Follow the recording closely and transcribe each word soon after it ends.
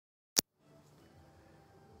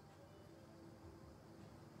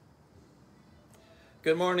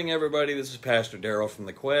Good morning, everybody. This is Pastor Darrell from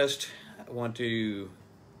The Quest. I want to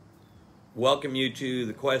welcome you to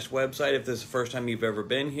the Quest website. If this is the first time you've ever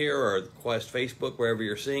been here, or the Quest Facebook, wherever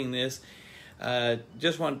you're seeing this,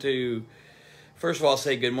 just want to first of all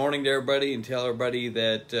say good morning to everybody and tell everybody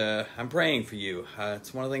that I'm praying for you.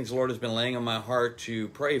 It's one of the things the Lord has been laying on my heart to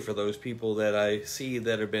pray for those people that I see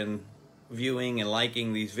that have been viewing and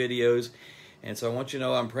liking these videos. And so I want you to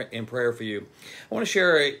know I'm in prayer for you. I want to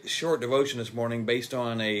share a short devotion this morning based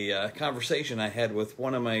on a conversation I had with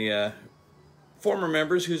one of my former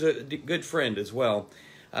members who's a good friend as well.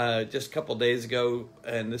 Just a couple days ago,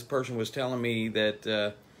 and this person was telling me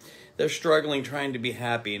that they're struggling trying to be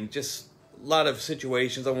happy, and just a lot of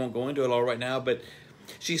situations. I won't go into it all right now, but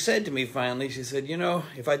she said to me finally, she said, you know,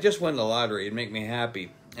 if I just won the lottery, it'd make me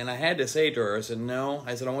happy. And I had to say to her, I said, no.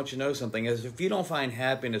 I said, I want you to know something. I said, if you don't find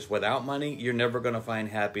happiness without money, you're never going to find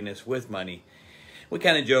happiness with money. We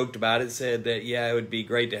kind of joked about it, said that, yeah, it would be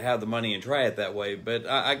great to have the money and try it that way. But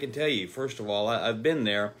I can tell you, first of all, I've been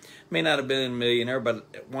there. May not have been a millionaire, but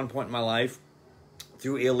at one point in my life,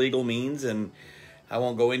 through illegal means, and I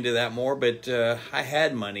won't go into that more, but I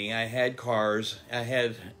had money, I had cars, I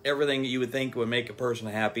had everything that you would think would make a person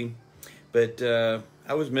happy. But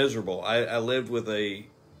I was miserable. I lived with a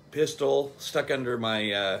pistol stuck under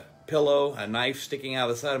my pillow, a knife sticking out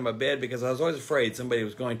of the side of my bed, because I was always afraid somebody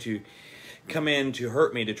was going to come in to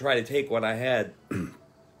hurt me, to try to take what I had. And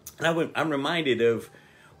I'm reminded of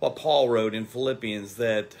what Paul wrote in Philippians,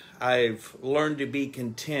 that I've learned to be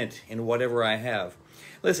content in whatever I have.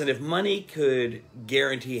 Listen, if money could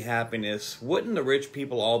guarantee happiness, wouldn't the rich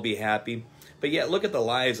people all be happy? But yet, look at the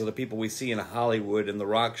lives of the people we see in Hollywood and the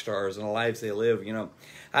rock stars and the lives they live. You know,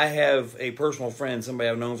 I have a personal friend, somebody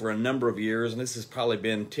I've known for a number of years, and this has probably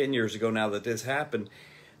been 10 years ago now that this happened.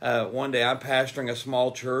 One day I'm pastoring a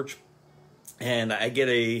small church, and I get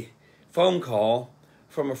a phone call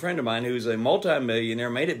from a friend of mine who's a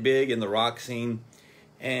multimillionaire, made it big in the rock scene,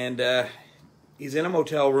 and he's in a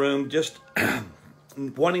motel room just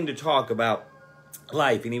wanting to talk about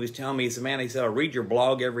life. And he was telling me, he said, man, he said, I read your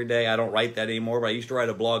blog every day. I don't write that anymore, but I used to write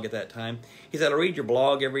a blog at that time. He said, I read your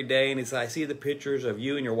blog every day, and he said, I see the pictures of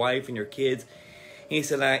you and your wife and your kids. And he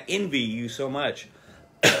said, I envy you so much.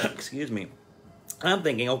 Excuse me. I'm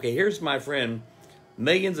thinking, okay, here's my friend,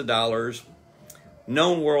 millions of dollars,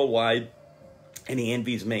 known worldwide, and he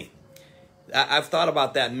envies me. I've thought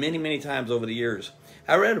about that many, many times over the years.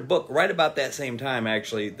 I read a book right about that same time,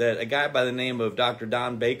 actually, that a guy by the name of Dr.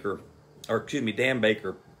 Dan Baker wrote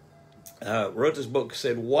this book,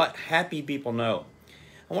 said, What Happy People Know.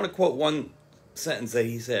 I want to quote one sentence that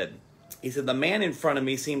he said. He said, the man in front of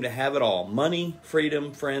me seemed to have it all: money,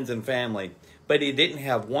 freedom, friends, and family. But he didn't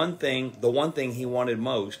have one thing, the one thing he wanted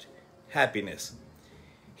most: happiness.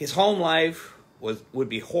 His home life would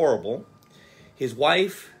be horrible. His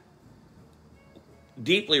wife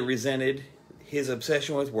deeply resented his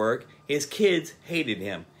obsession with work. His kids hated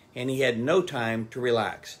him, and he had no time to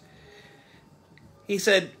relax. He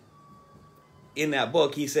said, in that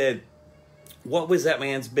book, he said, what was that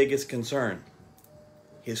man's biggest concern?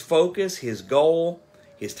 His focus, his goal,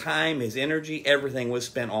 his time, his energy, everything was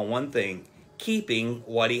spent on one thing: keeping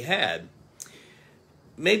what he had.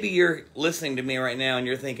 Maybe you're listening to me right now and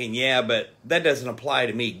you're thinking, yeah, but that doesn't apply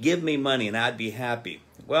to me. Give me money and I'd be happy.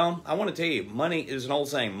 Well, I want to tell you, money is an old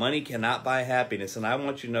saying, money cannot buy happiness. And I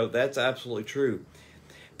want you to know that's absolutely true.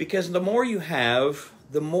 Because the more you have,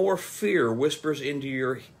 the more fear whispers into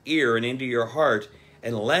your ear and into your heart.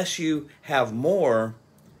 Unless you have more,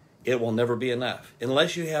 it will never be enough.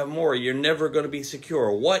 Unless you have more, you're never going to be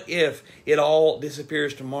secure. What if it all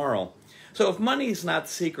disappears tomorrow? So if money is not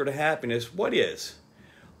the secret of happiness, what is?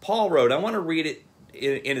 Paul wrote, I want to read it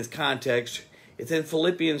in its context. It's in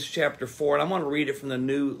Philippians chapter 4, and I want to read it from the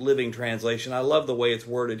New Living Translation. I love the way it's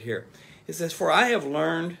worded here. It says, For I have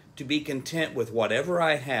learned to be content with whatever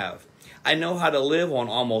I have. I know how to live on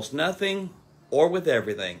almost nothing or with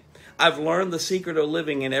everything. I've learned the secret of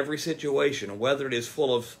living in every situation, whether it is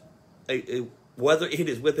with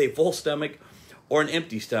a full stomach or an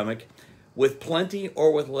empty stomach, with plenty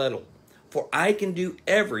or with little. For I can do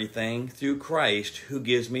everything through Christ who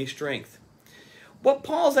gives me strength. What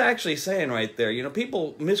Paul's actually saying right there, you know,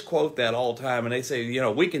 people misquote that all the time, and they say, you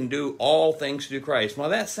know, we can do all things through Christ. Well,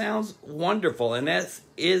 that sounds wonderful, and that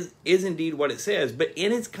is indeed what it says. But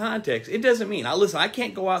in its context, it doesn't mean, now listen, I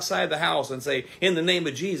can't go outside the house and say, in the name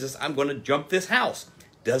of Jesus, I'm going to jump this house.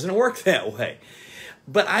 Doesn't work that way.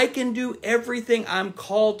 But I can do everything I'm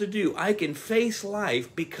called to do. I can face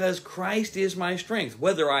life because Christ is my strength,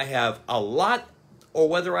 whether I have a lot or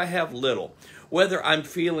whether I have little, Whether I'm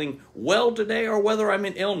feeling well today or whether I'm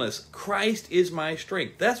in illness, Christ is my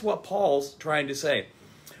strength. That's what Paul's trying to say.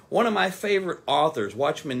 One of my favorite authors,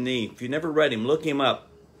 Watchman Nee, if you've never read him, look him up,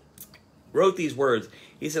 wrote these words.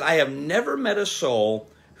 He said, I have never met a soul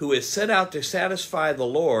who has set out to satisfy the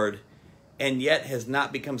Lord and yet has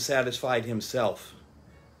not become satisfied himself.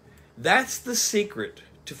 That's the secret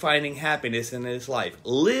to finding happiness in his life.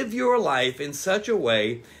 Live your life in such a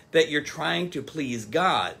way that you're trying to please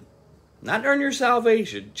God. Not earn your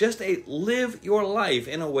salvation, just live your life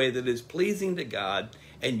in a way that is pleasing to God,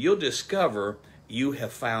 and you'll discover you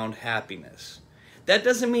have found happiness. That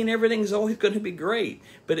doesn't mean everything's always going to be great,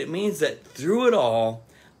 but it means that through it all,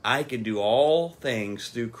 I can do all things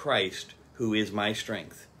through Christ, who is my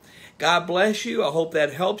strength. God bless you. I hope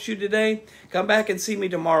that helps you today. Come back and see me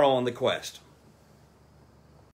tomorrow on The Quest.